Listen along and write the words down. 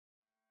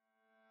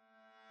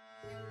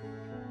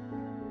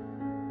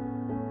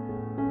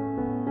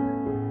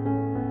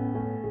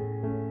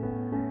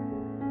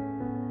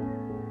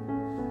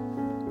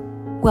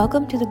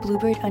Welcome to the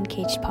Bluebird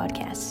Uncaged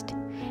podcast.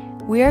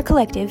 We are a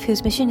collective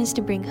whose mission is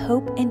to bring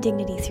hope and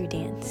dignity through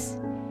dance.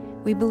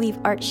 We believe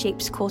art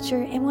shapes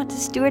culture and want to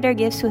steward our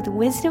gifts with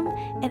wisdom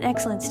and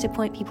excellence to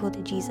point people to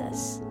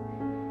Jesus.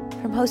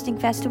 From hosting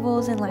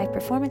festivals and live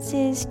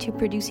performances, to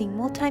producing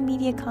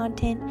multimedia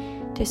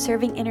content, to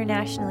serving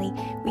internationally,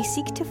 we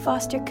seek to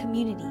foster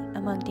community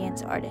among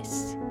dance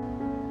artists.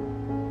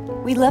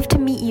 We'd love to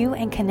meet you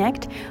and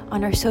connect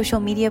on our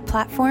social media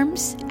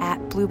platforms at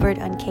Bluebird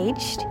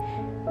Uncaged.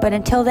 But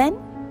until then,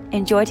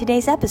 enjoy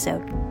today's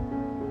episode.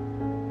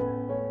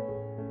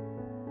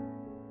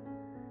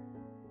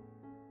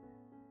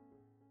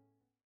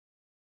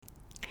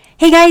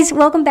 Hey guys,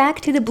 welcome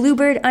back to the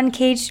Bluebird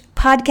Uncaged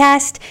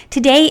podcast.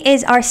 Today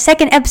is our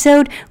second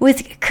episode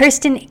with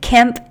Kirsten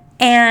Kemp.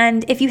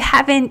 And if you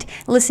haven't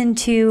listened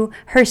to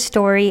her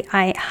story,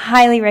 I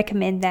highly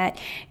recommend that.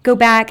 Go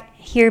back,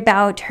 hear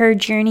about her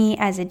journey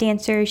as a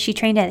dancer. She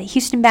trained at the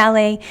Houston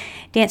Ballet,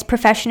 danced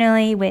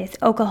professionally with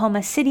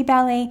Oklahoma City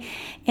Ballet,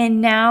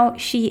 and now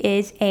she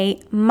is a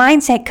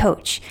mindset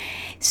coach.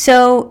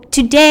 So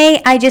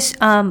today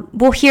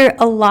we'll hear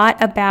a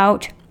lot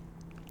about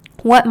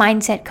what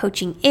mindset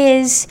coaching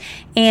is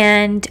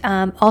and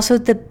also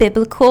the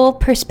biblical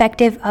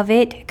perspective of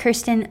it.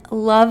 Kirsten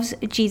loves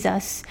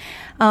Jesus.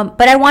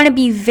 But I want to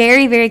be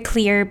very, very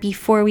clear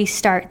before we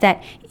start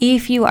that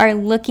if you are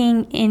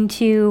looking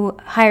into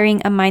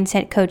hiring a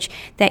mindset coach,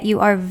 that you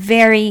are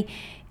very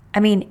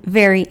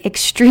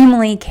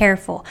extremely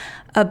careful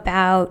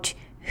about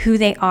who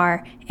they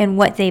are and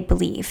what they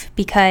believe,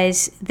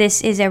 because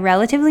this is a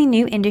relatively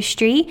new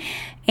industry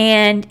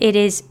and it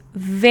is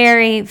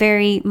very,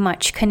 very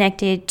much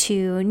connected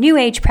to New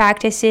Age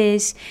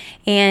practices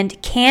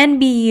and can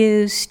be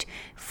used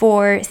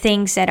for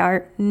things that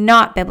are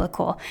not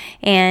biblical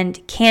and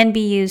can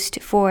be used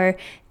for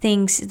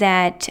things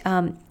that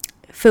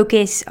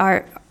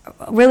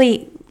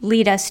really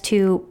lead us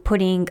to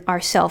putting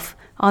ourselves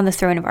on the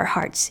throne of our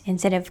hearts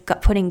instead of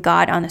putting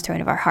God on the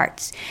throne of our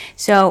hearts.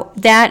 So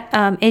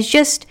that is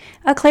just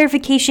a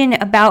clarification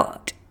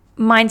about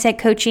mindset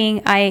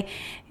coaching. I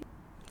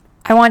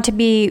want to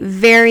be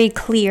very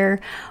clear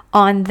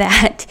on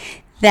that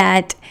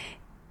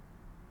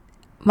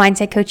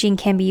mindset coaching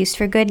can be used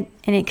for good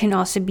and it can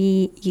also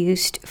be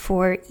used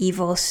for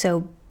evil.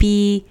 So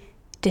be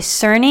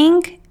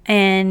discerning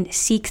and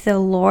seek the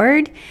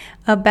Lord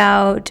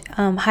about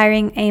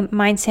hiring a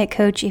mindset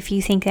coach if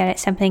you think that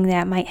it's something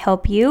that might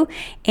help you,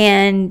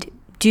 and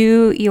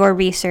do your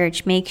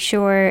research. Make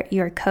sure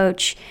your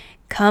coach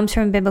comes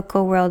from a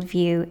biblical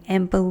worldview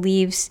and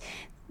believes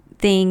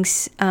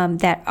things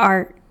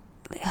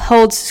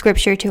holds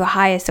scripture to a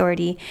high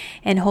authority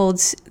and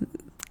holds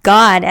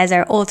God as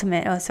our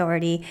ultimate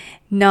authority,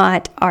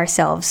 not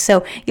ourselves.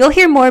 So you'll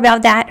hear more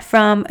about that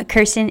from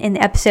Kirsten in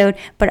the episode,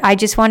 but I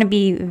just want to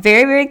be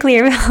very, very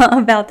clear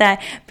about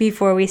that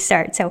before we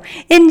start. So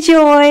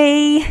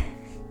enjoy!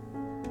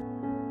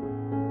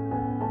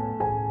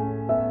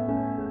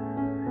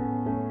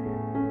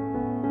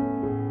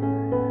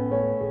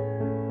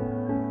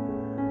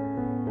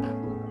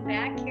 Welcome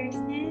back,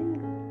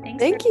 Kirsten.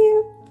 Thank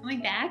you.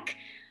 Coming back.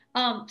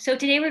 So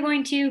today we're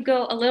going to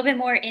go a little bit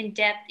more in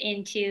depth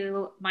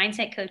into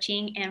mindset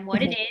coaching and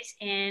what it is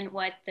and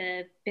what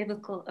the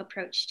biblical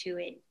approach to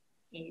it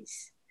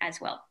is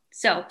as well.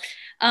 So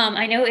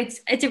I know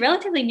it's a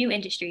relatively new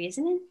industry,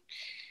 isn't it?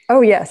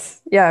 Oh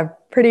yes, yeah,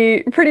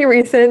 pretty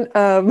recent.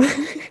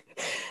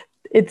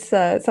 It's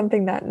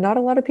something that not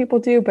a lot of people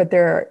do, but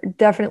there are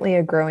definitely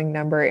a growing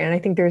number, and I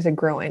think there's a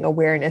growing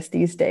awareness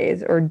these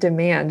days, or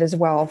demand as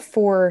well,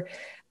 for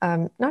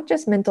not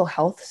just mental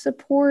health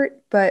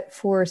support, but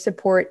for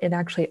support in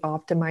actually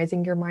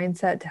optimizing your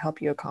mindset to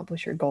help you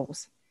accomplish your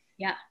goals.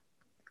 Yeah,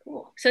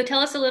 cool. So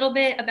tell us a little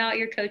bit about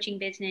your coaching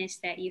business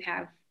that you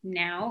have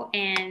now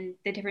and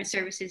the different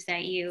services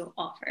that you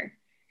offer.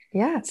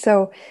 Yeah,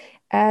 so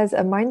as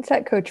a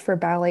mindset coach for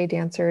ballet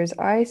dancers,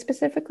 I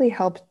specifically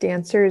help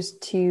dancers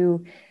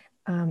to,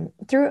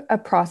 through a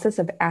process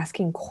of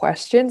asking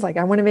questions. Like,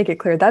 I want to make it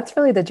clear, that's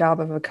really the job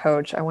of a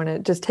coach. I want to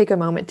just take a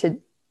moment to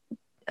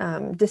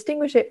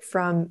distinguish it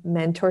from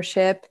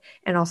mentorship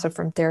and also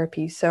from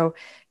therapy. So,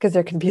 because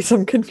there can be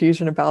some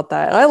confusion about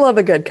that. I love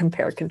a good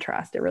compare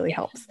contrast. It really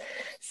helps.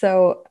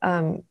 So,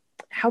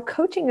 how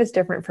coaching is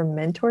different from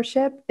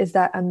mentorship is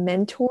that a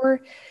mentor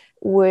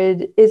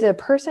is a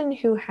person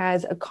who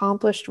has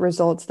accomplished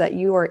results that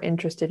you are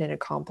interested in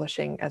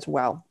accomplishing as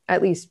well,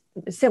 at least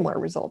similar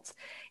results.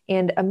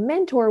 And a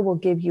mentor will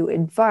give you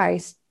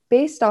advice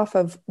based off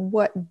of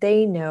what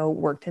they know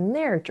worked in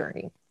their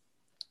journey.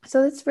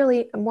 So it's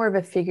really more of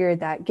a figure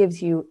that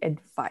gives you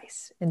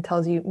advice and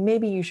tells you,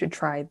 maybe you should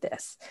try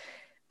this.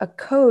 A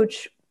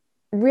coach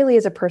really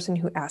is a person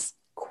who asks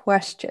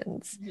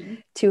questions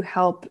to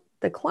help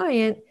the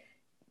client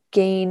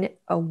gain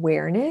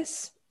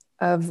awareness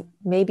of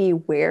maybe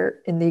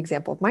where, in the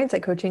example of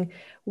mindset coaching,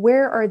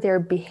 where are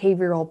their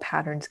behavioral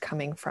patterns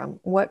coming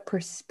from? What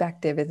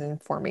perspective is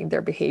informing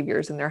their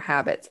behaviors and their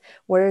habits?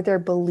 What are their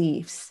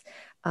beliefs?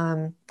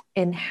 And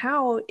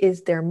how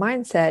is their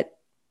mindset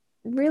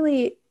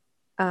really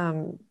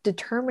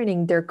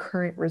determining their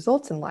current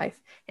results in life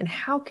and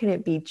how can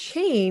it be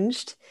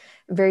changed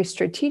very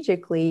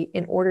strategically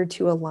in order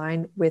to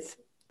align with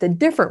the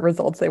different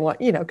results they want,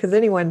 because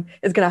anyone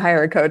is going to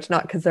hire a coach,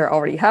 not because they're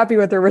already happy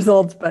with their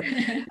results, but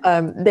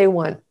they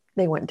want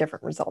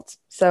different results.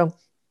 So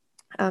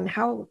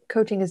how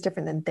coaching is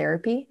different than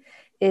therapy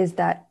is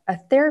that a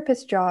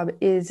therapist's job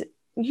is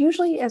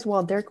usually as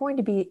well, they're going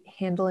to be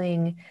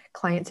handling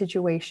client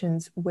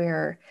situations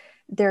where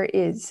there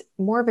is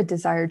more of a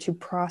desire to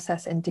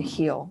process and to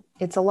heal.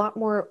 It's a lot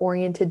more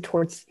oriented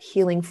towards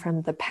healing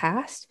from the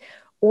past,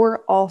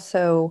 or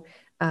also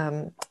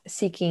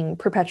seeking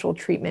perpetual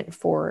treatment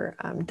for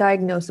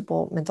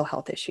diagnosable mental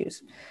health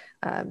issues,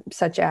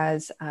 such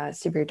as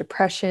severe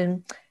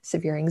depression,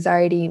 severe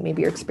anxiety,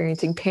 maybe you're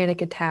experiencing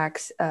panic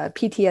attacks,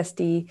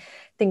 PTSD,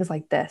 things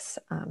like this,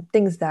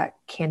 things that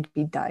can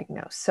be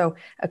diagnosed. So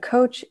a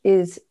coach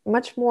is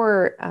much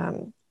more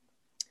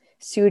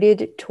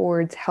suited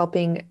towards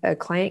helping a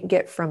client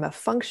get from a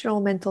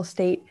functional mental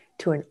state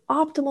to an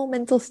optimal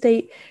mental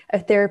state. A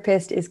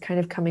therapist is kind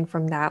of coming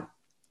from that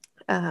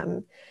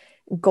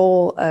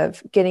goal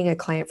of getting a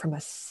client from a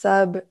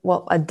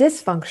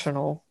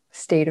dysfunctional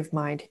state of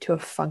mind to a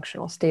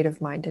functional state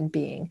of mind and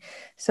being.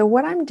 So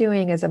what I'm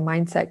doing as a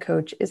mindset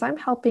coach is I'm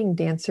helping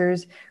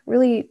dancers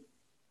really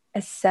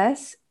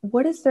assess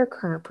what is their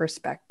current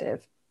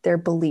perspective, their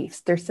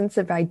beliefs, their sense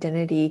of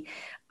identity,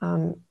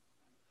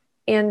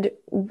 and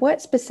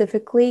what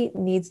specifically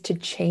needs to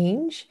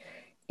change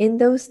in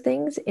those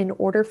things in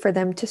order for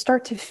them to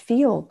start to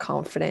feel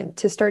confident,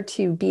 to start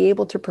to be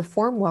able to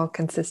perform well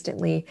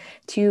consistently,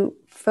 to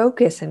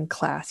focus in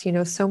class.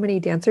 So many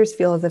dancers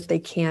feel as if they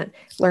can't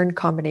learn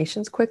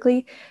combinations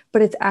quickly,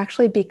 but it's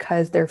actually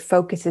because their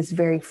focus is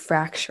very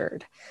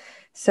fractured.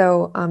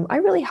 So I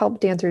really help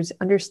dancers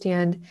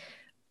understand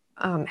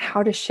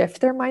how to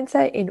shift their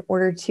mindset in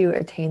order to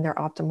attain their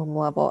optimum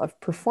level of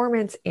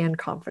performance and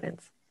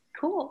confidence.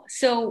 Cool.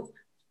 So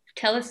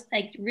tell us,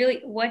 like, really,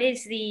 what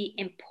is the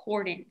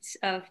importance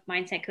of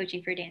mindset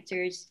coaching for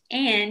dancers?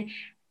 And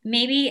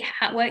maybe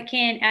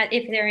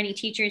if there are any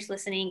teachers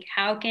listening,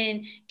 how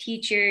can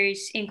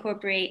teachers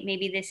incorporate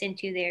maybe this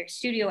into their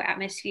studio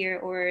atmosphere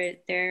or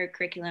their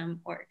curriculum,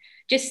 or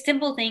just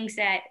simple things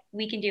that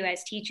we can do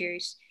as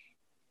teachers,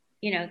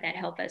 that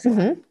help us?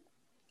 Mm-hmm.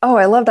 Oh,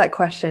 I love that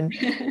question.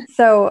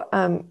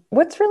 So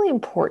what's really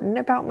important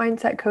about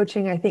mindset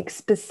coaching, I think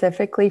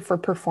specifically for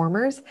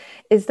performers,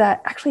 is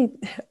that actually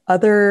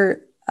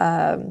other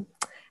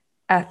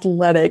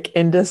athletic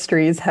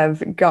industries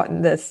have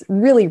gotten this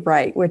really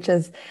right, which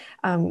is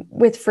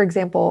with, for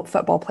example,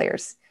 football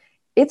players.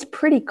 It's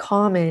pretty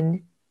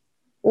common,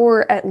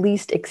 or at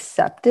least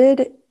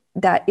accepted,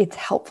 that it's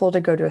helpful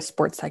to go to a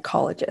sports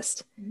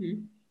psychologist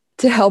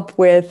to help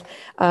with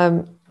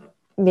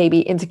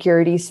maybe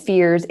insecurities,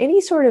 fears, any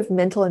sort of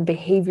mental and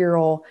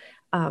behavioral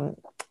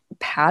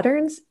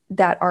patterns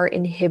that are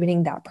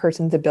inhibiting that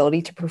person's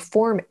ability to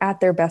perform at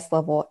their best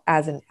level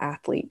as an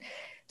athlete.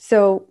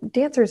 So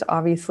dancers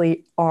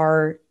obviously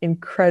are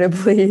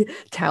incredibly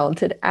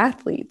talented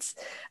athletes.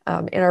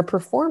 And our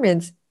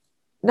performance,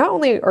 not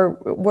only are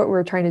what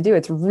we're trying to do,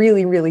 it's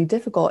really, really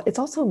difficult, it's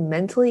also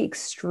mentally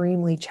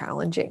extremely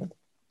challenging.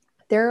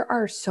 There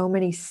are so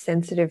many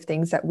sensitive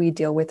things that we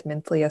deal with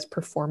mentally as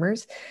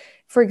performers.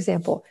 For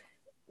example,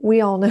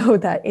 we all know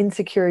that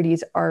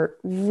insecurities are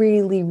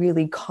really,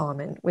 really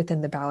common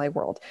within the ballet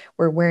world.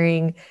 We're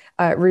wearing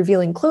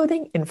revealing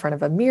clothing in front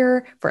of a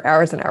mirror for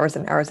hours and hours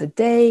and hours a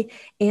day.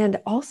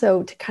 And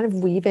also, to kind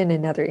of weave in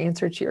another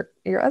answer to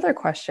your other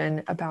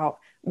question about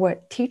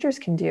what teachers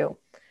can do,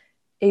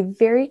 a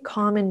very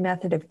common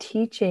method of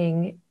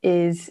teaching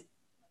is,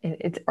 and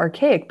it's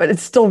archaic, but it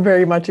still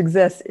very much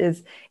exists,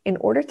 is in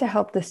order to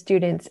help the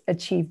students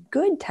achieve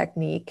good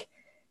technique,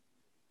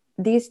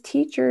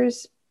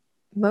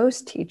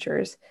 most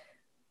teachers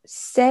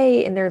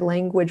say in their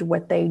language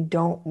what they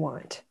don't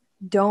want.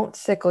 Don't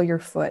sickle your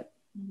foot.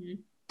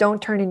 Don't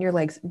turn in your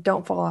legs.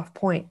 Don't fall off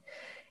point.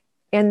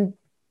 And,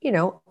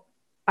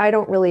 I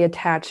don't really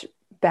attach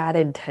bad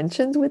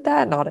intentions with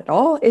that. Not at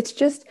all. It's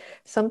just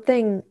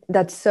something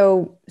that's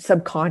so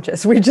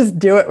subconscious. We just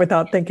do it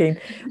without thinking.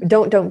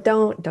 Don't do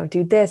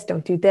this.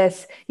 Don't do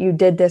this. You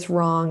did this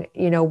wrong.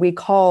 We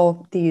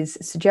call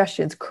these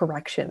suggestions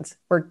corrections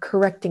or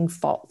correcting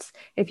faults.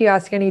 If you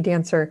ask any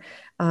dancer,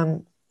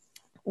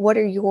 what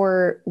are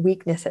your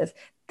weaknesses?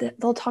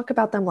 They'll talk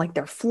about them like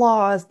they're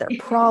flaws, they're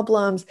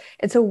problems.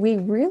 And so we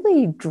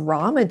really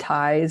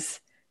dramatize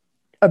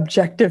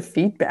objective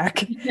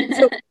feedback.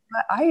 So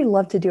what I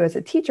love to do as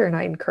a teacher, and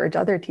I encourage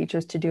other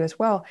teachers to do as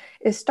well,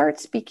 is start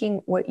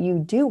speaking what you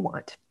do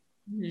want.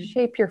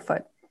 Shape your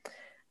foot,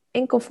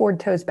 ankle forward,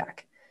 toes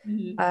back.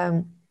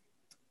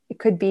 It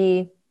could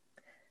be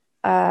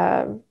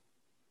float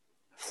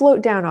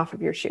down off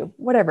of your shoe,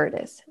 whatever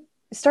it is.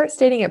 Start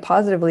stating it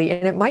positively,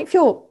 and it might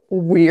feel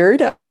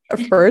weird at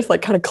first,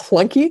 like kind of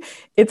clunky.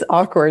 It's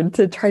awkward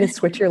to try to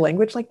switch your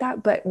language like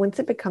that, but once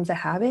it becomes a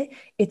habit,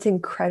 it's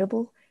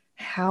incredible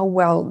how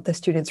well the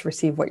students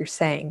receive what you're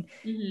saying,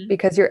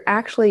 because you're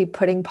actually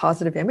putting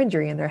positive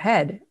imagery in their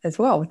head as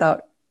well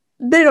without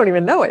they don't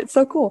even know it. It's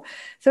so cool.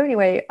 So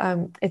anyway,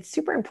 it's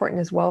super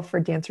important as well for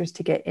dancers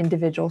to get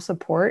individual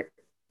support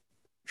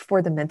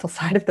for the mental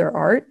side of their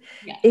art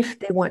Yeah. if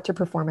they want to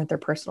perform at their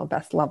personal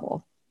best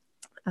level.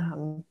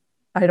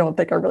 I don't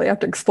think I really have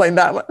to explain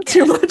that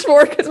too much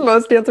more because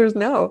most dancers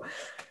know.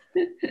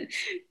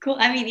 Cool.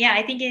 I mean, yeah,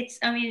 I think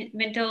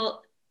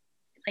mental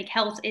like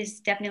health is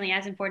definitely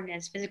as important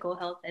as physical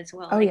health as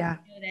well. Oh, Like, yeah.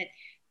 I know that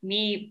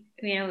me,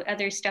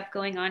 other stuff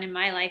going on in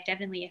my life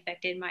definitely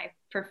affected my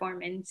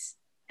performance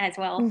as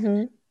well.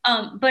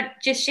 Mm-hmm. But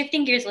just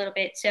shifting gears a little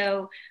bit.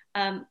 So,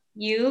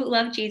 you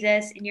love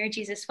Jesus and you're a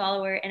Jesus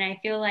follower. And I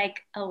feel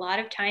like a lot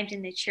of times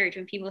in the church,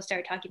 when people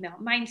start talking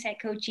about mindset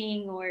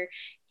coaching or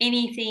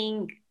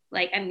anything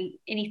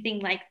anything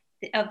like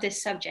of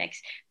this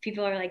subjects,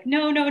 people are like,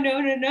 no, no, no,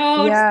 no,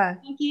 no. Yeah.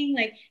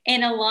 Like,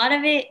 and a lot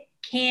of it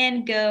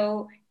can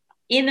go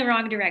in the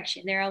wrong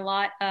direction. There are a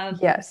lot of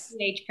Yes.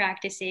 age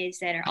practices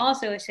that are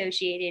also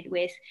associated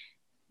with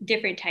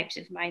different types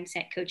of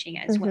mindset coaching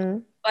as well. Mm-hmm.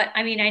 But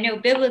I mean, I know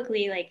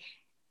biblically, like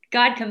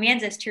God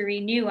commands us to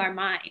renew our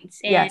minds,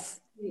 Yes.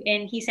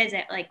 and He says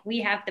that like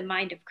we have the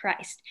mind of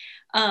Christ.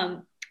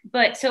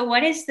 But so,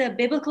 what is the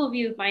biblical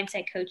view of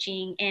mindset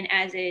coaching? And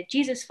as a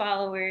Jesus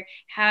follower,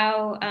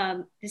 how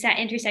does that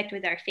intersect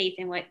with our faith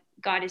and what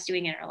God is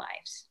doing in our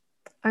lives?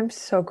 I'm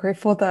so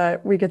grateful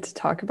that we get to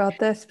talk about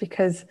this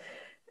because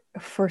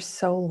for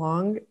so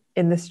long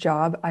in this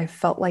job, I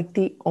felt like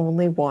the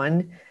only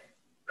one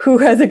who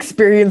has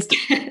experienced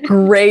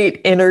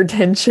great inner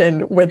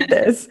tension with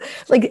this.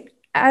 Like,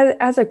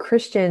 as a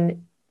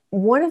Christian,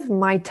 one of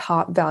my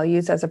top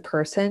values as a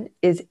person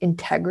is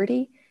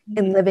integrity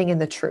and living in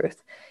the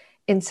truth.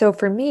 And so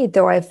for me,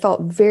 though I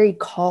felt very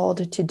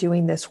called to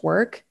doing this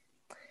work,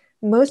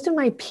 most of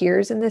my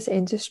peers in this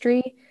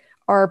industry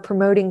are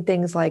promoting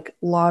things like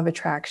law of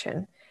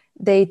attraction.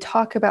 They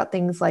talk about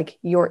things like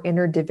your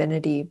inner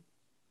divinity,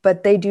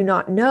 but they do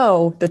not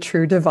know the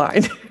true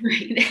divine.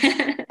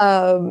 Right.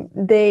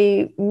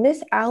 They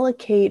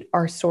misallocate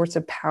our source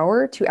of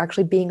power to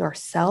actually being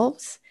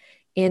ourselves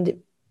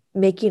and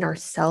making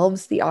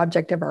ourselves the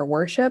object of our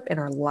worship in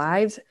our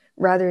lives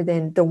rather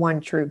than the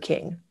one true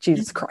king,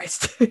 Jesus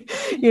Christ,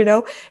 you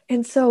know?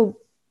 And so,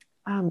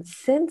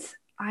 since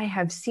I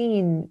have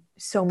seen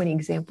so many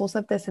examples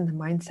of this in the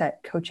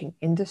mindset coaching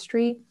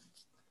industry,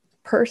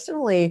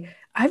 personally,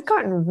 I've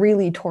gotten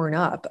really torn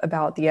up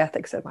about the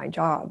ethics of my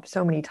job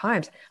so many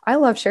times. I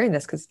love sharing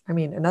this because, I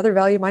mean, another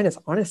value of mine is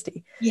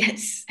honesty.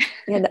 Yes.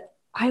 And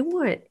I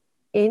want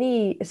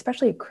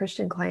especially a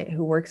Christian client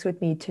who works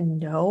with me, to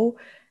know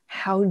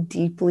how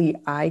deeply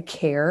I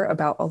care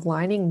about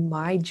aligning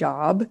my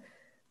job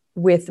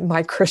with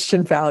my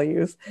Christian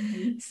values.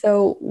 Mm-hmm.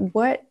 So,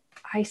 what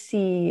I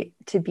see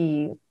to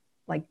be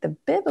like the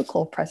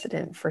biblical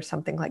precedent for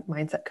something like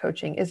mindset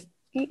coaching is,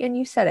 and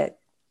you said it,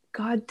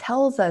 God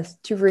tells us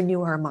to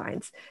renew our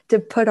minds, to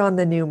put on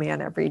the new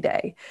man every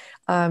day.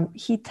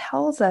 He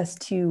tells us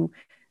to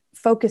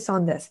focus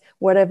on this,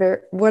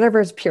 whatever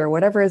is pure,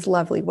 whatever is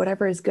lovely,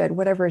 whatever is good,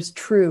 whatever is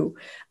true.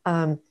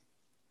 And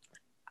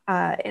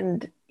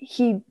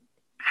he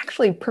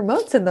actually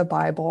promotes in the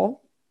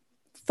Bible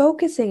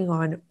focusing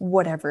on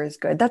whatever is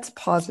good. That's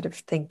positive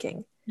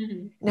thinking.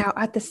 Mm-hmm. Now,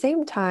 at the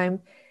same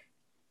time,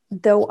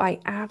 though I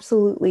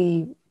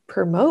absolutely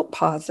promote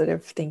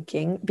positive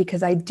thinking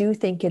because I do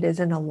think it is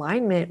in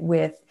alignment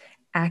with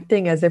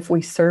acting as if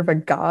we serve a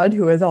God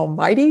who is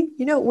almighty.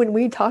 You know, when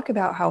we talk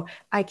about how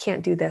I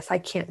can't do this, I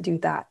can't do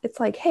that, it's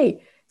like,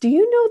 hey, do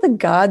you know the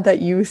God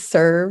that you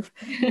serve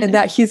and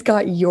that he's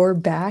got your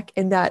back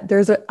and that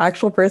there's an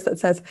actual verse that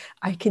says,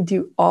 I can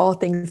do all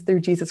things through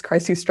Jesus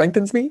Christ who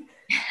strengthens me?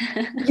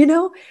 You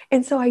know?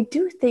 And so I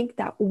do think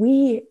that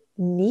we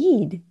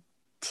need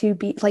to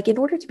be like, in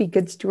order to be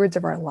good stewards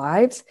of our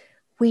lives,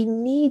 we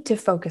need to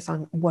focus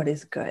on what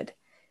is good.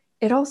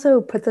 It also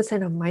puts us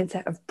in a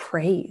mindset of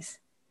praise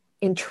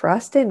and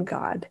trust in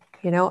God.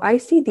 You know, I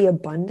see the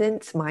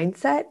abundance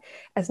mindset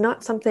as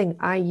not something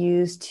I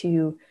use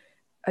to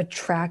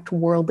attract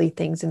worldly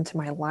things into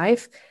my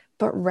life,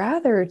 but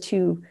rather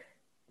to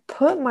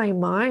put my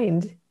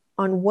mind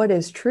on what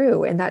is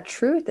true. And that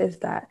truth is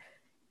that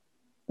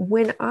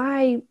when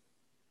I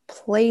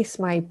place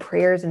my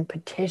prayers and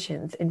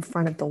petitions in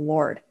front of the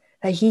Lord,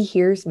 that he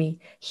hears me,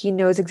 he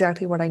knows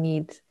exactly what I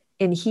need,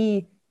 and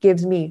he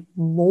gives me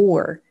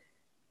more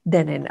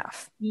than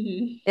enough.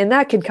 Mm-hmm. And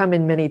that could come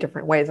in many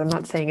different ways. I'm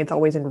not saying it's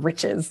always in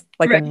riches,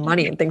 like Right. in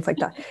money and things like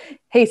that.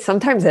 Hey,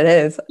 sometimes it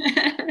is.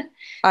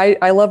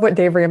 I love what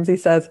Dave Ramsey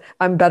says.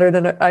 I'm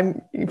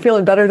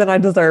feeling better than I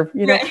deserve.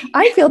 You know, Right.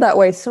 I feel that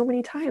way so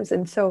many times.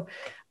 And so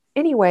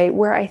anyway,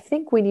 where I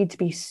think we need to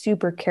be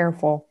super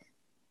careful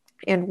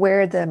and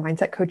where the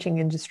mindset coaching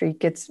industry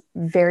gets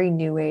very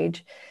new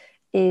age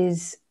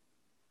is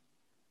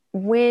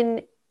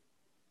when,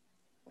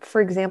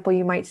 for example,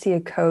 you might see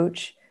a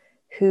coach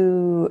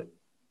who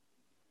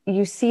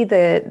you see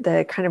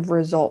the kind of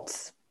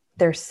results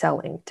they're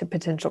selling to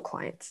potential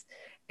clients.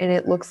 And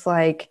it looks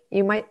like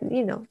they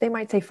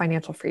might say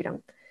financial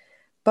freedom.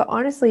 But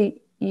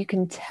honestly, you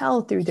can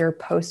tell through their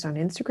posts on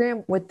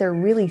Instagram what they're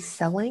really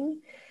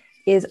selling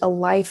is a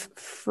life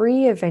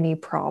free of any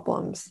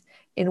problems,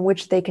 in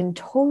which they can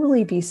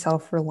totally be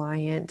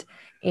self-reliant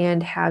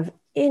and have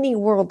any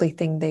worldly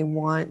thing they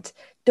want.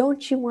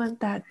 Don't you want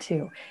that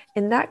too?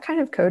 And that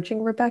kind of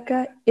coaching,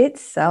 Rebecca, it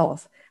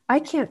sells. I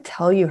can't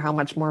tell you how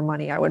much more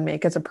money I would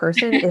make as a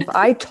person if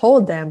I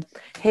told them,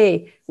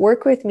 hey,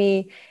 work with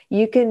me.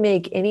 You can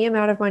make any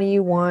amount of money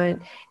you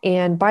want.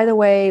 And by the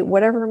way,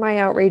 whatever my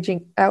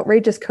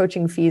outrageous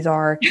coaching fees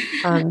are,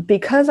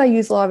 because I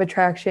use law of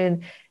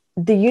attraction,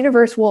 the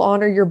universe will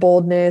honor your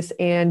boldness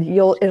and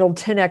it'll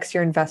 10x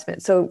your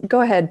investment. So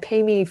go ahead,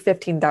 pay me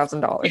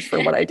 $15,000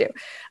 for what I do.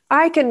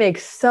 I can make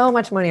so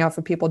much money off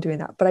of people doing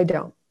that, but I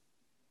don't,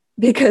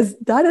 because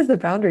that is the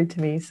boundary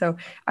to me. So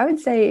I would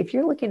say if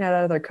you're looking at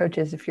other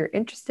coaches, if you're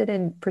interested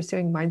in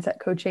pursuing mindset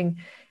coaching,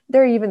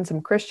 there are even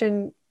some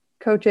Christian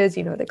coaches,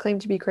 they claim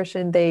to be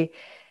Christian. They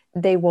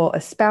will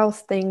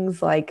espouse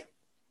things like,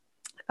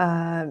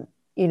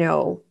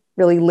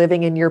 really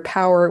living in your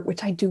power,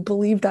 which I do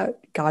believe that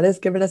God has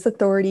given us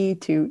authority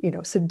to,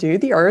 subdue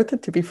the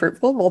earth, to be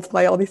fruitful and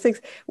multiply, all these things.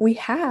 We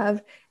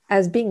have,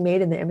 as being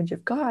made in the image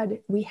of God,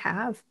 we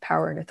have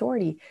power and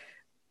authority,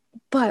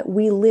 but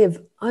we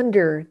live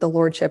under the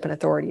lordship and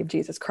authority of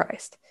Jesus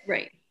Christ.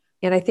 Right.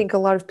 And I think a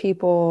lot of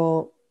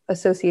people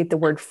associate the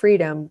word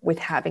freedom with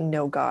having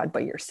no God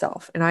but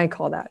yourself. And I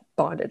call that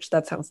bondage.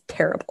 That sounds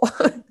terrible.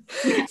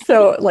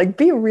 So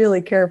be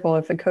really careful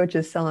if a coach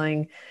is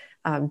selling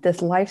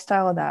this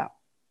lifestyle that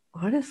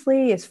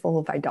honestly is full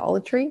of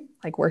idolatry,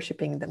 like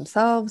worshiping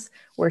themselves,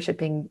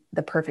 worshiping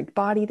the perfect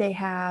body they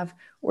have,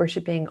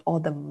 worshiping all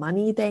the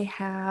money they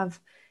have.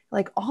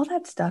 All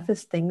that stuff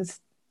is things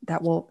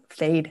that will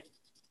fade.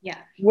 Yeah.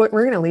 We're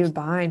going to leave it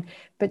behind.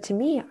 But to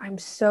me, I'm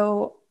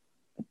so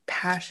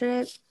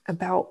passionate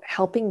about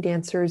helping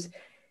dancers,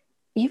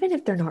 even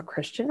if they're not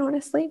Christian,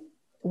 honestly.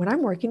 When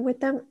I'm working with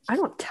them, I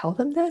don't tell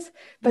them this,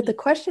 but the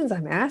questions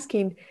I'm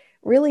asking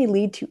really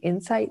lead to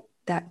insight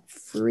that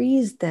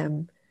frees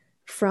them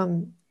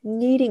from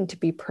needing to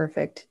be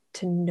perfect,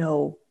 to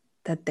know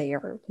that they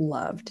are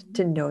loved,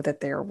 to know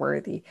that they are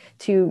worthy,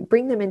 to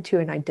bring them into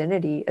an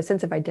identity, a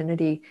sense of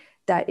identity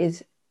that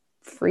is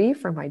free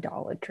from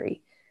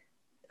idolatry,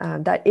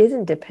 that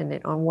isn't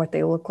dependent on what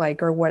they look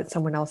like or what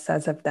someone else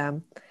says of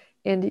them.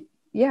 And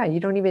yeah, you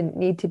don't even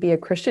need to be a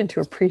Christian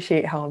to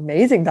appreciate how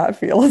amazing that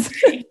feels.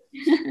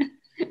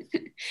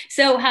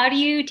 So how do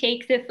you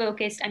take the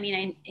focus? I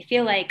mean, I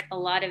feel like a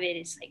lot of it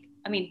is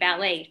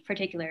ballet in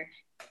particular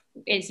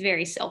is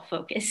very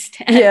self-focused.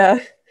 Yeah.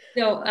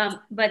 So,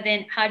 but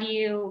then how do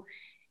you,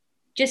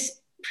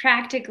 just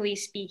practically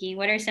speaking,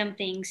 what are some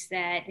things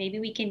that maybe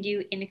we can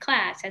do in a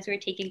class as we're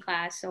taking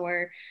class,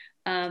 or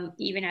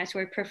even as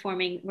we're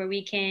performing, where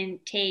we can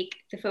take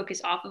the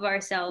focus off of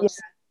ourselves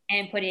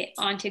and put it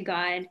onto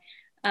God?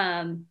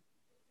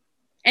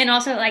 And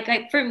also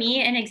like for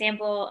me, an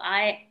example,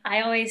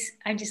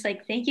 I'm just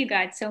like, thank you,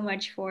 God, so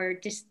much for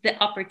just the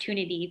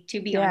opportunity to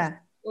be on,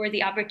 or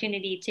the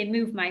opportunity to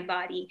move my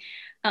body,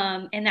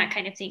 and that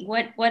kind of thing.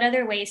 What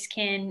other ways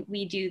can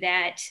we do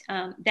that,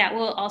 that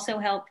will also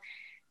help,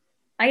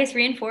 I guess,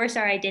 reinforce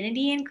our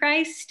identity in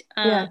Christ,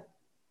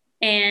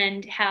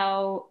 and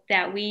how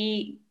that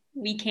we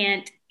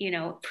can't, we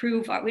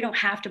don't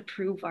have to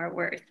prove our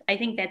worth. I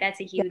think that that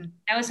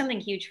was something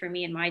huge for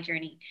me in my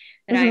journey,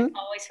 that I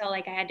always felt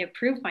like I had to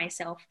prove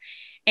myself,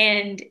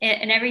 and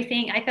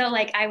everything. I felt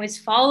like I was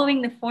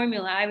following the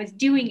formula. I was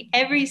doing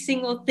every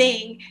single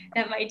thing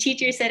that my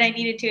teacher said I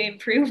needed to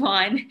improve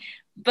on,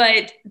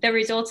 but the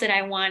results that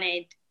I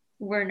wanted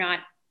were not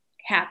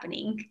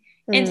happening.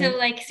 And so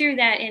through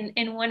that,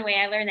 in one way,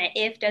 I learned that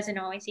if doesn't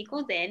always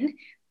equal then.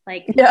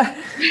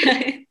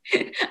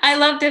 I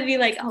love to be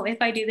like, oh,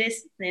 if I do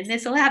this, then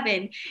this will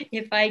happen.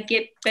 If I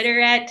get better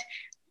at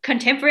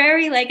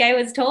contemporary, like I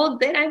was told,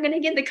 then I'm going to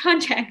get the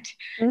contract.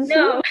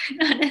 No,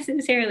 not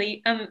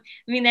necessarily.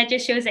 That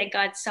just shows that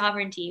God's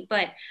sovereignty,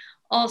 but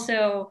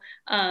also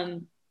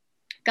God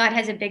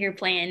has a bigger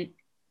plan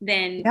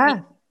than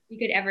we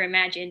could ever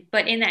imagine.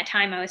 But in that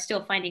time, I was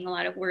still finding a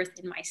lot of worth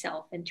in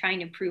myself and trying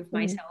to prove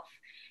myself.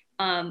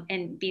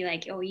 And be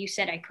like, oh, you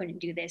said I couldn't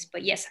do this,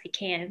 but yes, I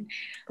can.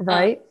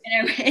 Right.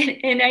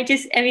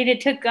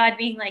 It took God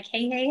being like,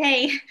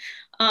 hey,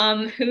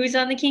 who's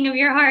on the king of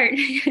your heart?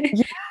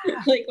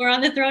 Or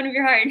on the throne of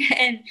your heart.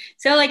 And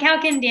so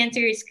how can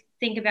dancers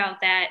think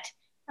about that,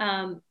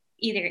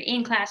 either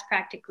in class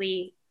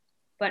practically,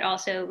 but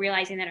also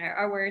realizing that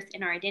our worth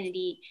and our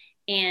identity,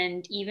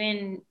 and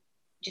even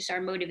just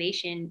our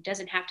motivation,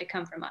 doesn't have to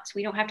come from us.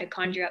 We don't have to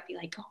conjure up, be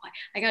like, oh,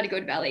 I got to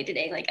go to ballet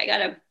today. I got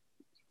to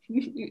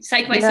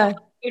psych myself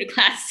go to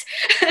class.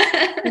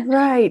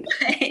 Right.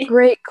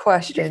 Great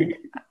question.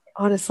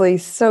 Honestly,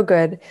 so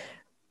good.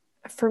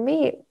 For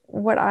me,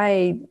 what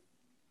I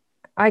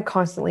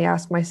constantly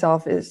ask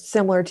myself is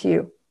similar to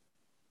you.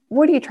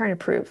 What are you trying to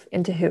prove,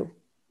 and to who?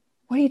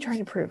 What are you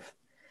trying to prove?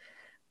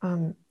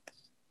 I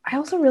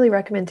also really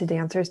recommend to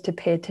dancers to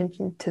pay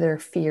attention to their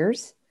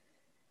fears.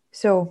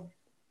 So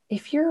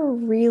if you're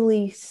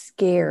really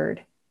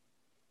scared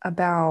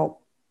about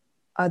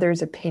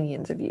others'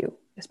 opinions of you,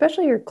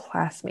 especially your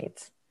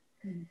classmates,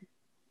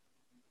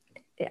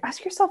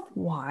 ask yourself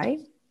why,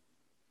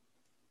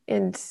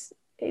 and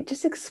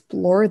just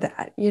explore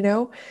that,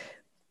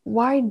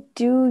 why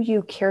do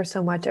you care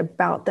so much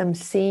about them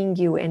seeing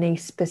you in a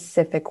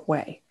specific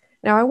way?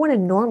 Now, I want to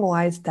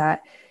normalize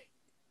that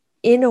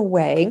in a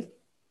way.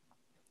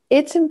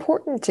 It's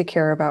important to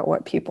care about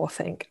what people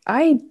think.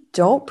 I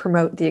don't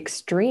promote the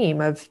extreme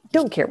of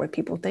don't care what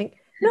people think.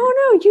 No,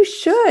 you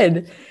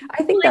should.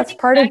 I think that's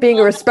part of being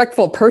a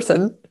respectful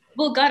person.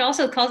 Well, God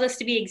also calls us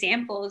to be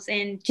examples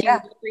and to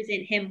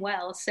represent him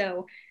well.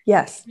 So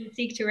yes, if you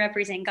seek to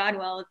represent God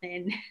well,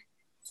 then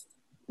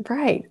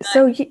right.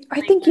 So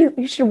I think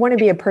you should want to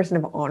be a person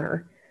of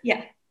honor.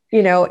 Yeah.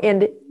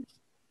 And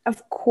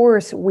of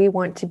course we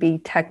want to be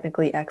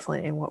technically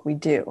excellent in what we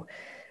do.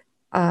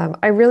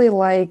 I really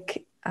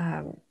like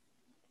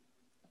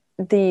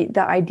the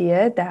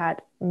idea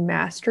that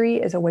mastery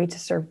is a way to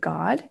serve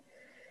God.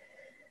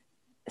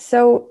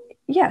 So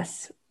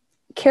yes,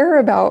 care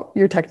about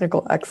your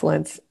technical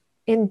excellence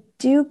and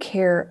do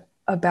care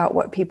about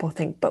what people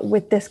think, but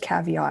with this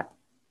caveat: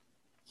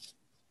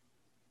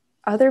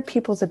 other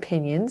people's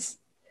opinions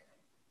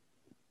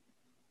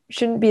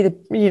shouldn't be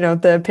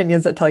the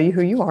opinions that tell you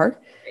who you are.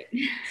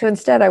 So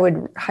instead, I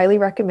would highly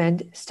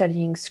recommend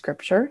studying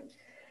scripture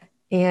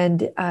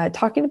and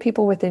talking to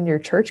people within your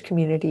church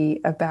community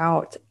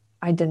about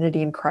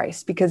identity in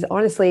Christ. Because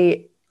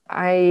honestly,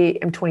 I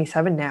am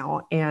 27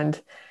 now,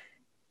 and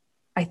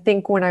I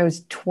think when I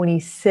was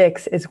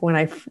 26 is when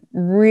I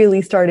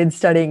really started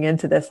studying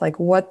into this. Like,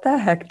 what the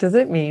heck does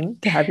it mean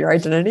to have your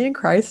identity in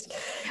Christ?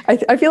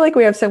 I feel like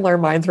we have similar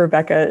minds,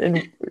 Rebecca,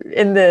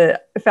 in the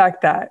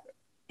fact that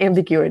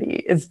ambiguity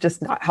is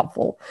just not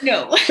helpful.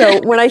 No. So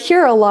when I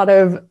hear a lot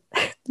of,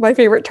 my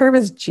favorite term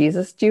is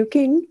Jesus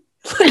juking.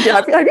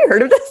 Have you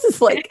heard of this?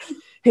 It's like,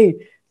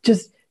 hey,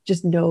 just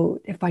know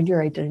and find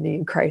your identity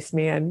in Christ,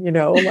 man.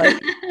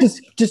 Like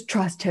just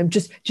trust him.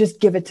 Just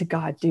give it to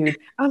God, dude.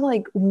 I'm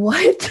like,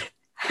 what?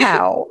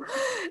 How?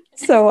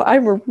 So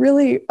I'm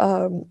really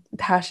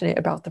passionate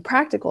about the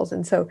practicals.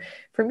 And so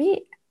for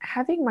me,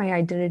 having my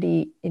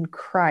identity in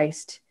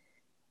Christ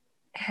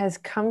has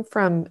come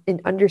from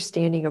an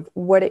understanding of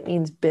what it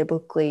means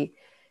biblically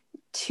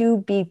to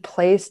be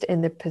placed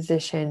in the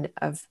position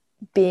of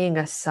being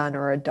a son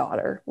or a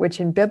daughter, which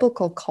in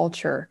biblical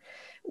culture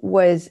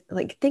was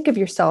like, think of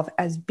yourself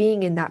as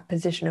being in that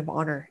position of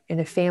honor in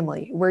a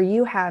family where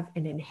you have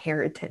an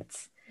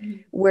inheritance,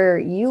 where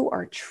you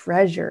are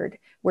treasured,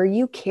 where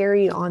you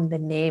carry on the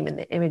name and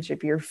the image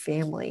of your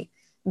family,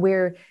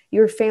 where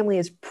your family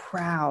is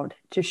proud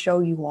to show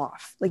you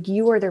off. Like,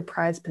 you are their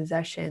prized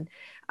possession.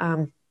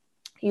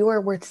 You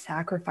are worth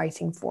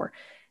sacrificing for.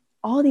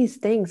 All these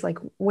things, like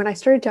when I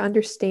started to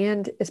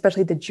understand,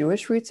 especially the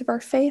Jewish roots of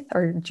our faith,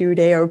 our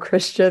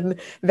Judeo-Christian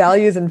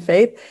values and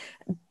faith,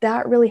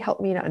 that really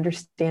helped me to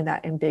understand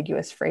that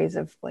ambiguous phrase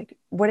of like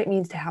what it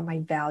means to have my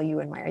value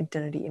and my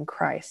identity in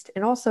Christ.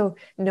 And also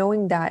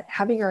knowing that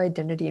having our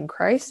identity in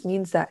Christ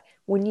means that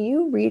when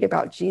you read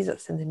about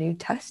Jesus in the New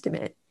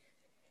Testament,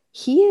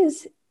 he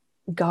is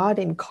God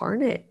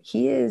incarnate.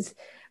 He is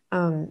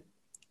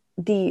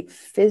the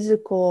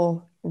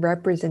physical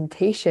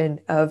representation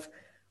of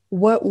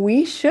what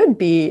we should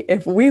be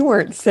if we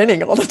weren't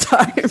sinning all the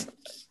time.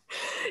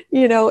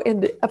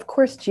 And of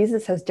course,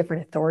 Jesus has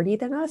different authority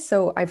than us.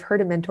 So I've heard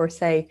a mentor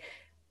say,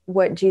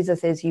 what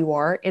Jesus is, you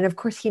are. And of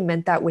course, he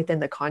meant that within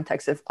the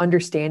context of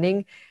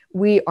understanding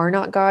we are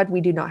not God.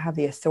 We do not have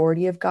the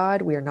authority of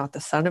God. We are not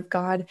the Son of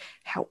God.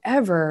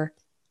 However,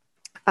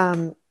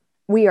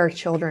 we are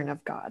children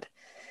of God.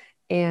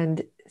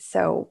 And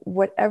so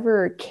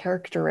whatever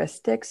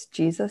characteristics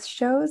Jesus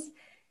shows,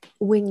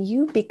 when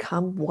you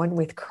become one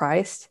with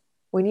Christ,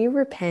 when you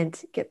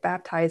repent, get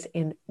baptized,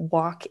 and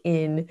walk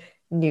in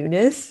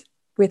newness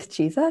with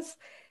Jesus,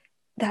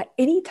 that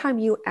anytime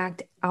you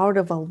act out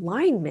of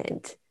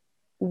alignment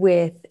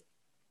with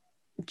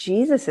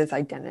Jesus's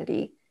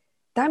identity,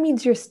 that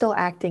means you're still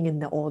acting in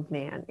the old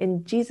man.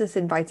 And Jesus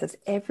invites us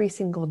every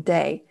single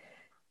day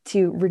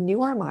to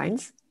renew our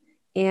minds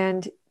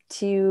and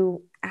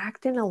to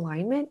act in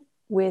alignment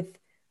with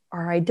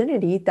our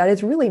identity that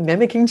is really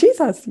mimicking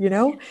Jesus,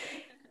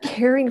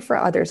 caring for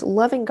others,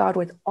 loving God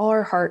with all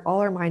our heart, all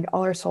our mind,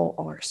 all our soul,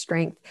 all our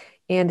strength,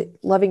 and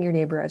loving your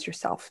neighbor as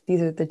yourself.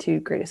 These are the two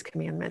greatest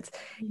commandments.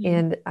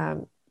 Mm-hmm.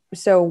 And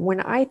so when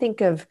I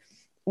think of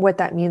what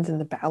that means in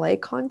the ballet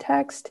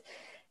context,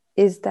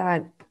 is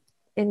that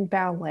in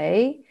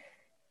ballet,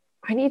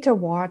 I need to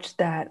watch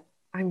that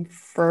I'm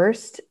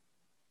first,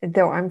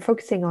 though I'm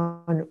focusing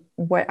on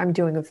what I'm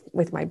doing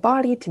with my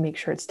body to make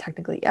sure it's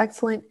technically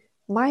excellent,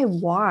 my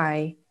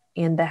why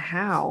and the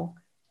how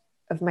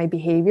of my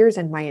behaviors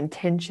and my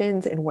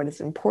intentions and what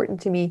is important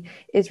to me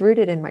is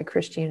rooted in my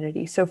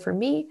Christianity. So for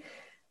me,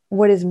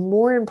 what is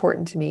more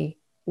important to me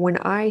when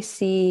I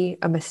see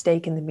a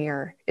mistake in the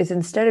mirror is,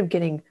 instead of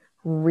getting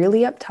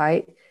really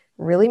uptight,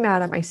 really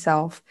mad at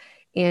myself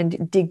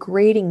and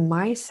degrading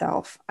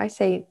myself, I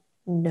say,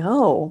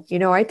 no,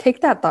 I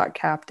take that thought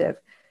captive.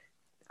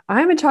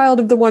 I'm a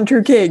child of the one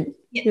true King.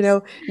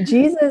 Yes.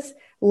 Jesus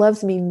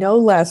loves me no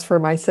less for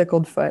my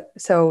sickled foot.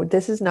 So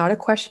this is not a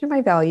question of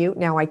my value.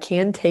 Now I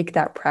can take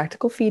that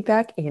practical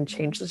feedback and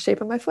change the shape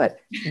of my foot.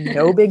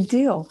 No big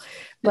deal.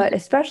 But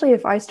especially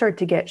if I start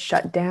to get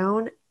shut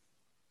down,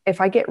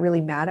 if I get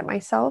really mad at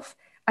myself,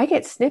 I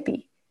get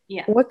snippy.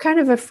 Yeah. What kind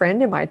of a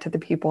friend am I to the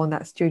people in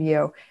that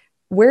studio?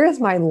 Where is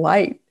my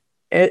light?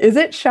 Is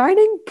it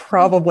shining?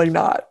 Probably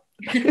not.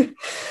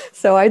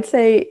 So I'd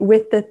say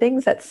with the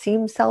things that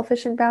seem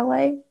selfish in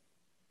ballet,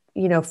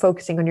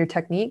 focusing on your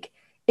technique,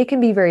 it can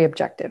be very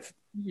objective.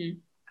 Mm-hmm.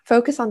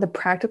 Focus on the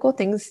practical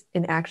things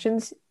and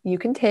actions you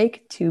can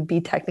take to be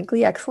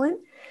technically excellent,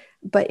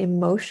 but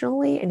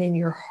emotionally and in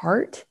your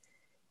heart,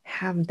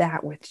 have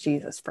that with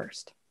Jesus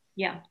first.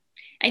 Yeah.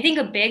 I think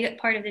a big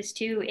part of this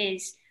too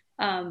is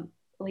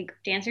like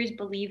dancers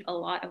believe a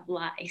lot of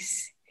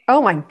lies.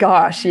 Oh my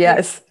gosh,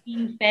 yes.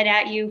 Being fed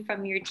at you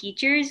from your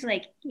teachers,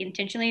 like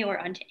intentionally or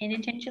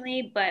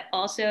unintentionally, but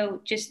also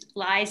just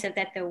lies that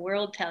the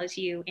world tells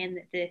you and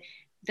that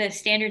the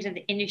standards of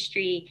the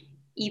industry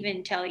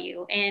even tell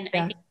you. And I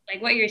Yeah. think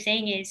like what you're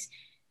saying is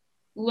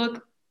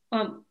look,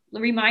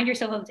 remind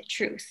yourself of the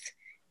truth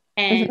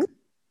and Mhm.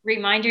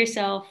 remind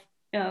yourself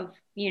of,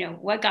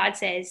 what God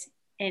says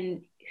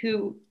and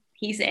who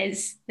he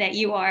says that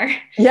you are.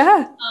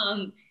 Yeah.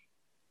 Um,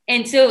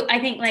 and so I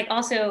think like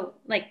also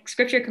like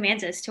scripture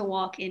commands us to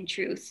walk in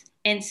truth.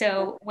 And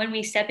so when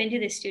we step into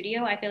the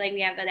studio, I feel like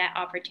we have that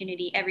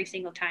opportunity every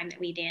single time that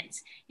we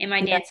dance. Am I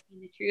Yeah. dancing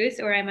in the truth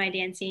or am I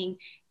dancing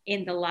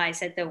in the lies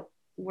that the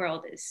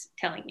world is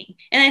telling me?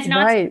 And it's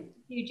not Right.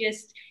 to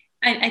just,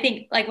 I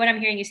think like what I'm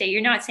hearing you say,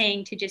 you're not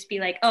saying to just be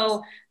like,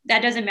 oh,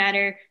 that doesn't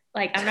matter.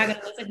 Like, I'm not going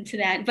to listen to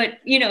that. But,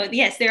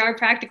 yes, there are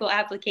practical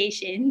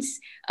applications,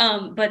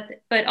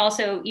 but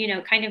also,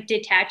 kind of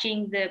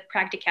detaching the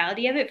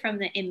practicality of it from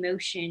the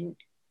emotion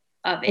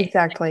of it.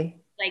 Exactly.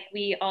 Like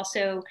we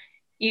also,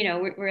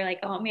 we're like,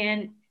 oh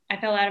man, I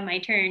fell out of my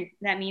turn.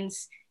 That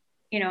means,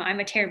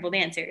 I'm a terrible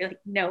dancer. Like,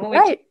 no,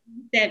 it's Right.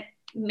 that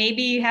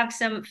maybe you have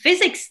some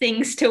physics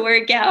things to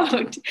work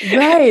out.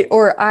 Right.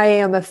 Or I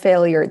am a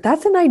failure.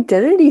 That's an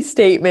identity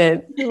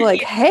statement.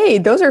 Like, hey,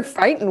 those are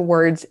fighting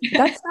words.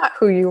 That's not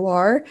who you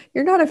are.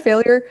 You're not a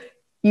failure.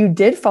 You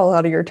did fall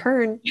out of your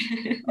turn.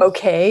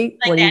 Okay.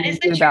 Like What are you that going is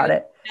to the do about truth.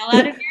 it? Fell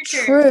out of your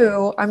turn.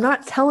 True. I'm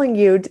not telling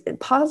you.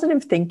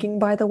 Positive thinking,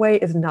 by the way,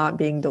 is not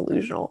being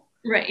delusional.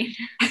 Right.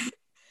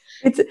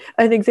 It's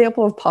an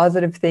example of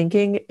positive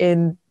thinking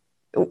in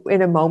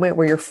a moment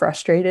where you're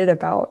frustrated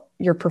about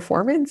your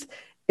performance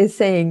is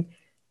saying,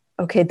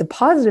 okay, the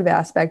positive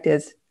aspect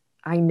is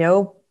I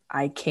know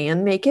I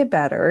can make it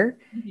better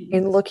Mhm.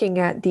 in looking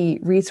at the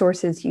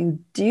resources you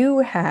do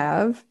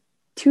have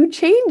to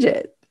change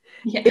it.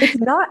 Yeah. It's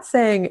not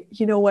saying,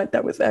 you know what,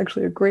 that was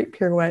actually a great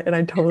pirouette and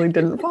I totally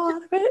didn't fall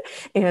out of it.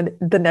 And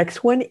the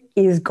next one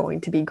is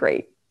going to be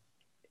great.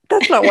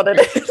 That's not what it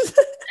is.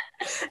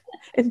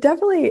 It's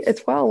definitely,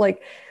 it's well,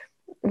 like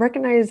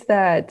recognize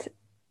that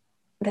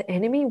the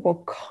enemy will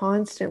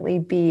constantly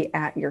be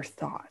at your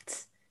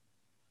thoughts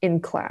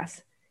in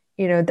class.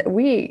 That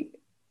we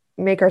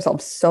make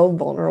ourselves so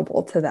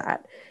vulnerable to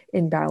that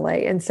in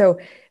ballet. And so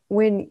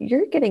when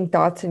you're getting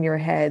thoughts in your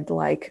head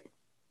like,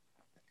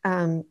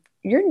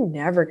 you're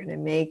never going to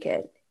make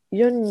it,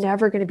 you're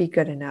never going to be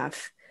good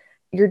enough,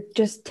 you're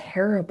just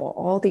terrible,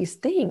 all these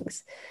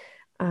things,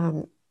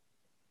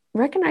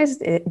 recognize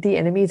the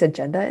enemy's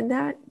agenda in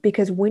that,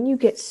 because when you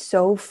get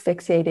so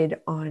fixated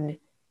on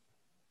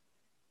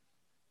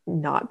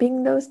not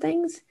being those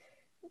things,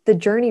 the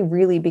journey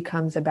really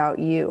becomes about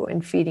you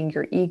and feeding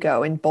your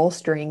ego and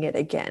bolstering it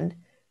again,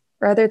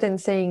 rather than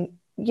saying,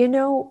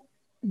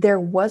 there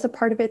was a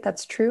part of it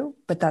that's true,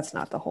 but that's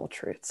not the whole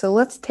truth. So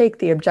let's take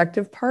the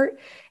objective part.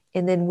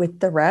 And then with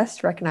the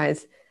rest,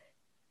 recognize,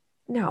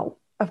 no,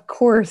 of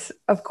course,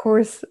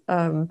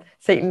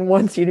 Satan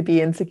wants you to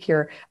be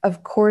insecure.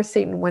 Of course,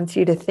 Satan wants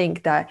you to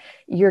think that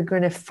you're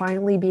going to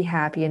finally be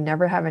happy and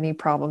never have any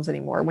problems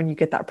anymore when you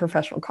get that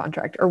professional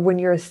contract or when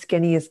you're as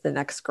skinny as the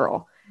next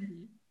girl.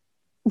 Mhm.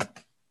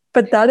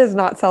 But that is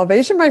not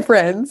salvation, my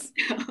friends.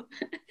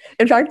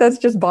 In fact, that's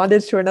just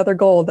bondage to another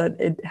goal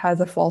that it has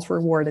a false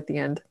reward at the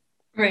end.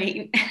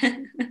 Right.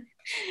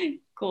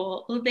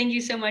 Cool. Well, thank you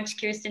so much,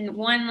 Kirsten.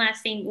 One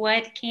last thing.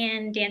 What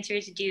can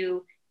dancers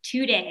do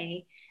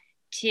today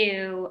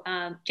to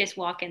just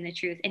walk in the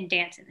truth and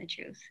dance in the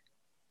truth?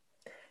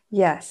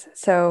 Yes.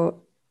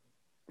 So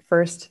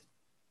first,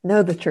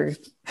 know the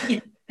truth. Yeah.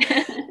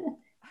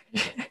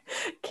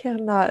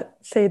 Cannot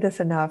say this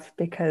enough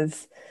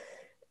because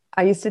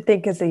I used to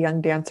think as a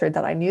young dancer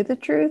that I knew the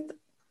truth,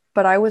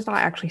 but I was not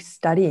actually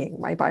studying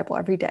my Bible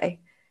every day.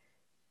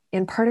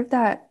 And part of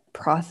that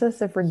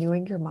process of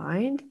renewing your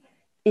mind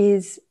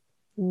is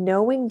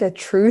knowing the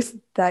truth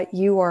that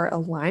you are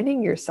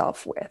aligning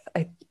yourself with.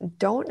 I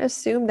don't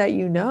assume that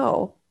you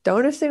know.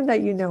 Don't assume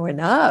that you know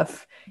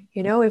enough.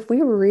 If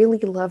we really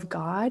love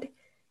God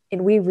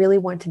and we really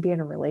want to be in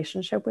a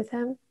relationship with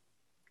Him,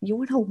 you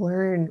want to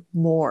learn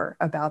more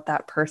about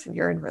that person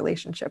you're in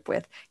relationship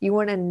with. You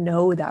want to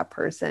know that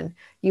person.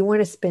 You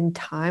want to spend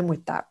time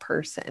with that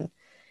person.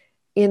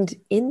 And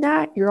in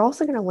that, you're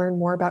also going to learn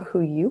more about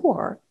who you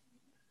are.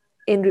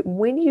 And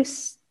when you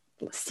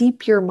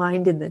steep your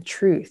mind in the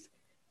truth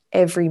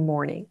every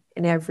morning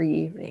and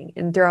every evening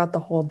and throughout the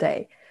whole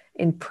day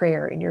in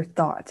prayer, in your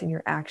thoughts and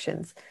your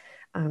actions,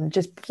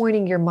 just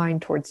pointing your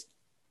mind towards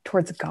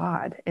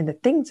God and the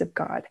things of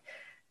God,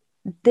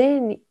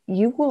 then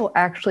you will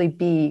actually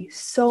be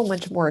so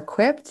much more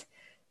equipped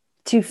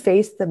to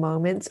face the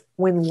moments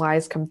when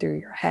lies come through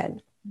your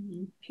head.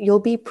 Mm-hmm. You'll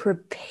be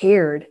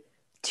prepared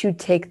to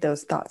take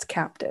those thoughts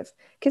captive.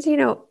 Because,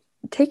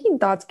 taking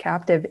thoughts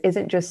captive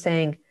isn't just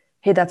saying,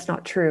 hey, that's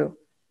not true,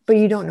 but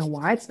you don't know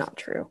why it's not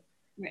true.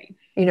 Right.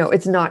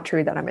 It's not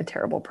true that I'm a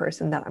terrible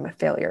person, that I'm a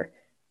failure.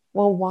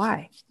 Well,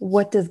 why?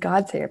 What does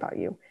God say about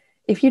you?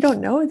 If you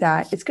don't know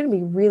that, it's going to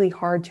be really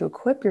hard to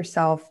equip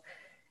yourself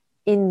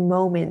in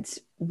moments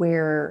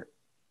where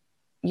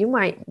you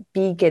might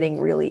be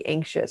getting really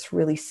anxious,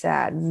 really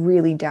sad,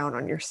 really down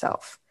on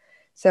yourself.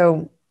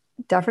 So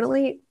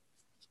definitely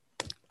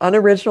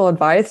unoriginal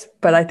advice,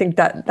 but I think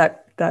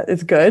that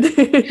is good,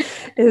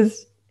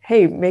 is,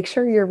 hey, make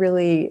sure you're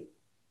really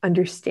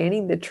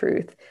understanding the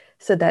truth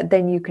so that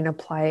then you can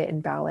apply it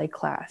in ballet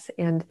class.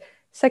 And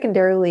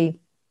secondarily,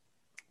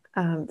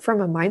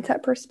 from a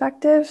mindset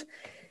perspective,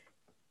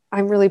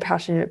 I'm really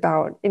passionate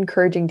about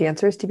encouraging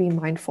dancers to be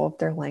mindful of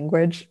their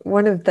language.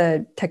 One of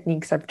the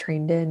techniques I've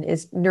trained in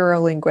is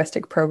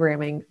neuro-linguistic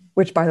programming,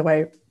 which, by the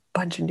way, a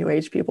bunch of new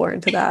age people are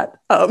into that.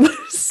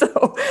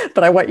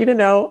 But I want you to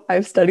know,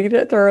 I've studied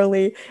it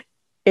thoroughly.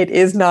 It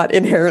is not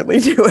inherently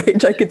new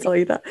age, I can tell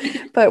you that.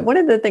 But one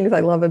of the things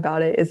I love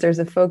about it is there's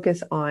a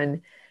focus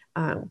on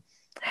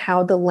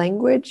how the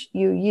language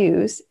you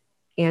use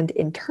and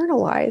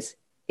internalize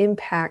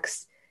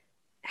impacts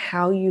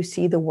how you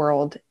see the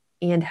world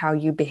and how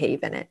you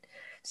behave in it.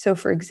 So,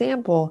 for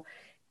example,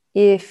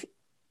 if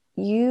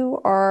you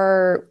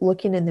are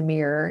looking in the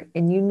mirror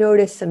and you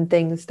notice some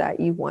things that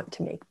you want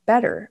to make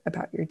better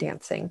about your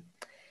dancing,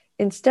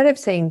 instead of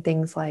saying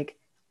things like,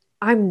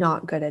 I'm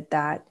not good at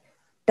that,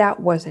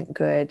 that wasn't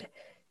good,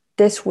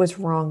 this was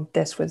wrong,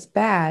 this was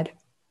bad.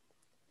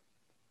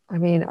 I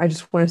mean, I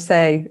just want to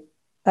say,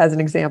 as an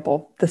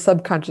example, the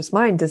subconscious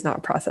mind does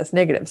not process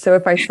negative. So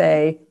if I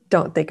say,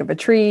 don't think of a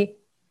tree,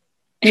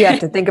 you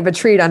have to think of a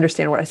tree to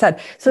understand what I said.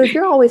 So if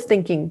you're always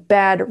thinking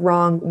bad,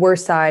 wrong,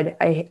 worst side,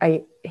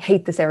 I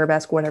hate this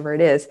arabesque, whatever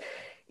it is,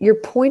 you're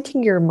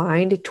pointing your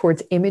mind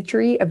towards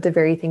imagery of the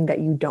very thing that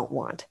you don't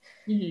want.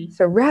 Mm-hmm.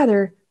 So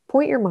rather,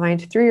 point your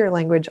mind through your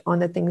language on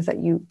the things that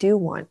you do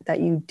want,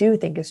 that you do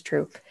think is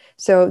true.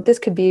 So this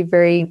could be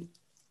very,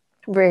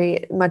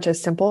 very much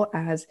as simple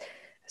as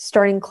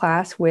starting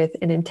class with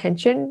an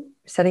intention,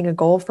 setting a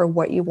goal for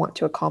what you want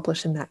to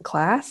accomplish in that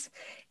class.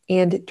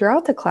 And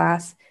throughout the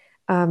class,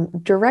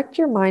 direct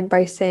your mind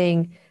by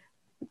saying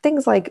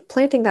things like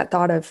planting that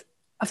thought of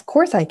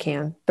course I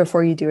can,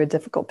 before you do a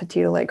difficult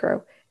petit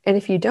allegro. And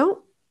if you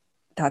don't,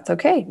 that's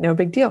okay. No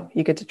big deal.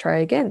 You get to try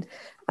again.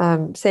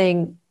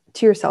 Saying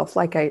to yourself,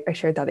 like I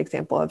shared that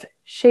example of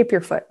shape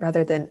your foot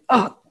rather than,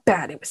 oh,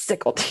 bad, it was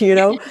sickled,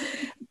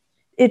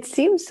 It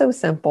seems so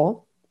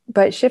simple,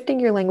 but shifting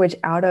your language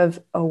out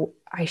of, oh,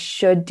 I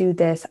should do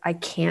this, I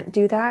can't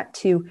do that,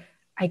 to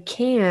I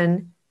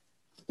can,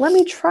 let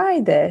me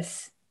try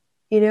this.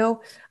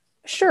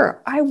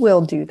 Sure, I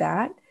will do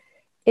that.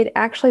 It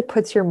actually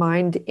puts your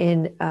mind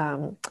in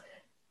a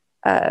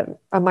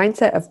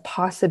mindset of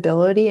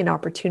possibility and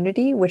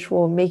opportunity, which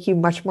will make you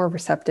much more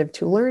receptive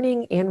to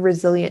learning and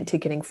resilient to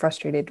getting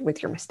frustrated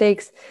with your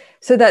mistakes,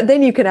 so that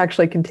then you can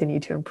actually continue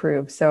to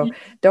improve. So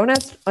don't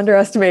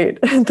underestimate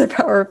the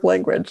power of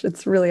language.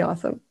 It's really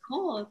awesome.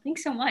 Cool.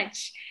 Thanks so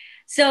much.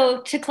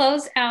 So to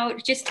close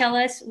out, just tell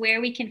us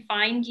where we can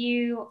find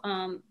you,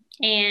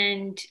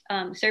 and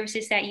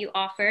services that you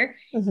offer.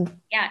 Mm-hmm.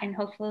 Yeah. And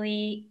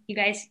hopefully you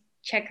guys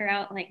check her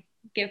out, like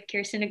give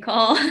Kirsten a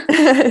call.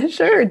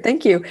 Sure.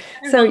 Thank you.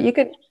 So you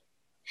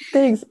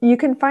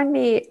can find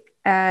me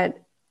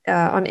at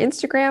on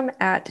Instagram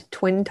at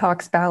Twin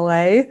Talks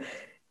Ballet.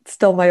 It's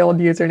still my old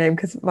username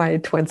because my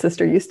twin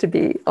sister used to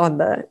be on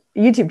the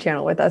YouTube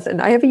channel with us. And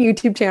I have a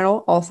YouTube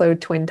channel, also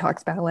Twin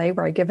Talks Ballet,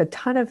 where I give a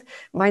ton of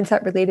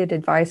mindset related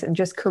advice and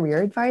just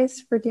career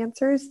advice for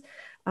dancers.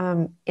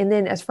 And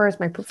then as far as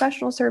my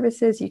professional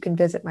services, you can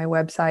visit my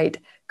website,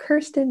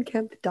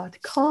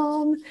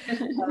 kirstenkemp.com.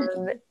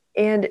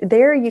 And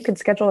there you can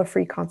schedule a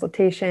free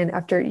consultation.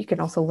 After, you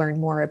can also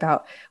learn more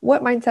about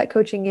what mindset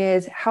coaching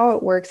is, how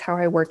it works, how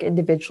I work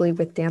individually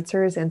with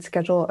dancers, and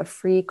schedule a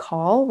free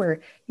call where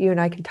you and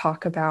I can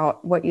talk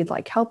about what you'd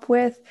like help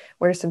with,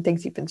 what are some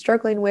things you've been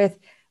struggling with,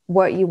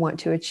 what you want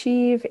to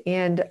achieve,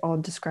 and I'll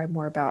describe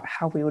more about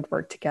how we would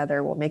work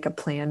together. We'll make a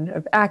plan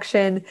of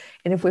action.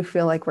 And if we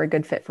feel like we're a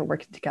good fit for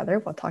working together,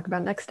 we'll talk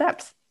about next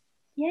steps.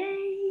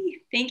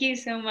 Yay! Thank you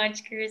so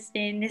much,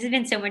 Kirsten. This has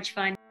been so much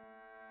fun.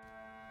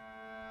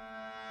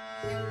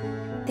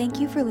 Thank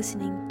you for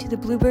listening to the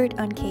Bluebird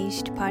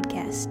Uncaged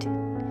podcast.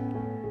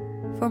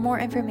 For more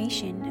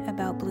information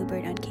about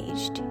Bluebird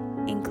Uncaged,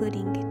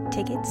 including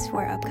tickets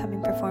for our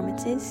upcoming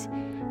performances,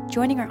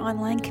 joining our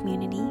online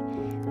community,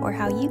 or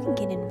how you can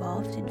get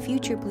involved in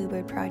future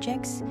Bluebird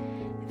projects,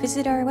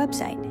 visit our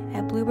website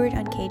at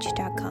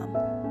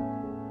bluebirduncaged.com.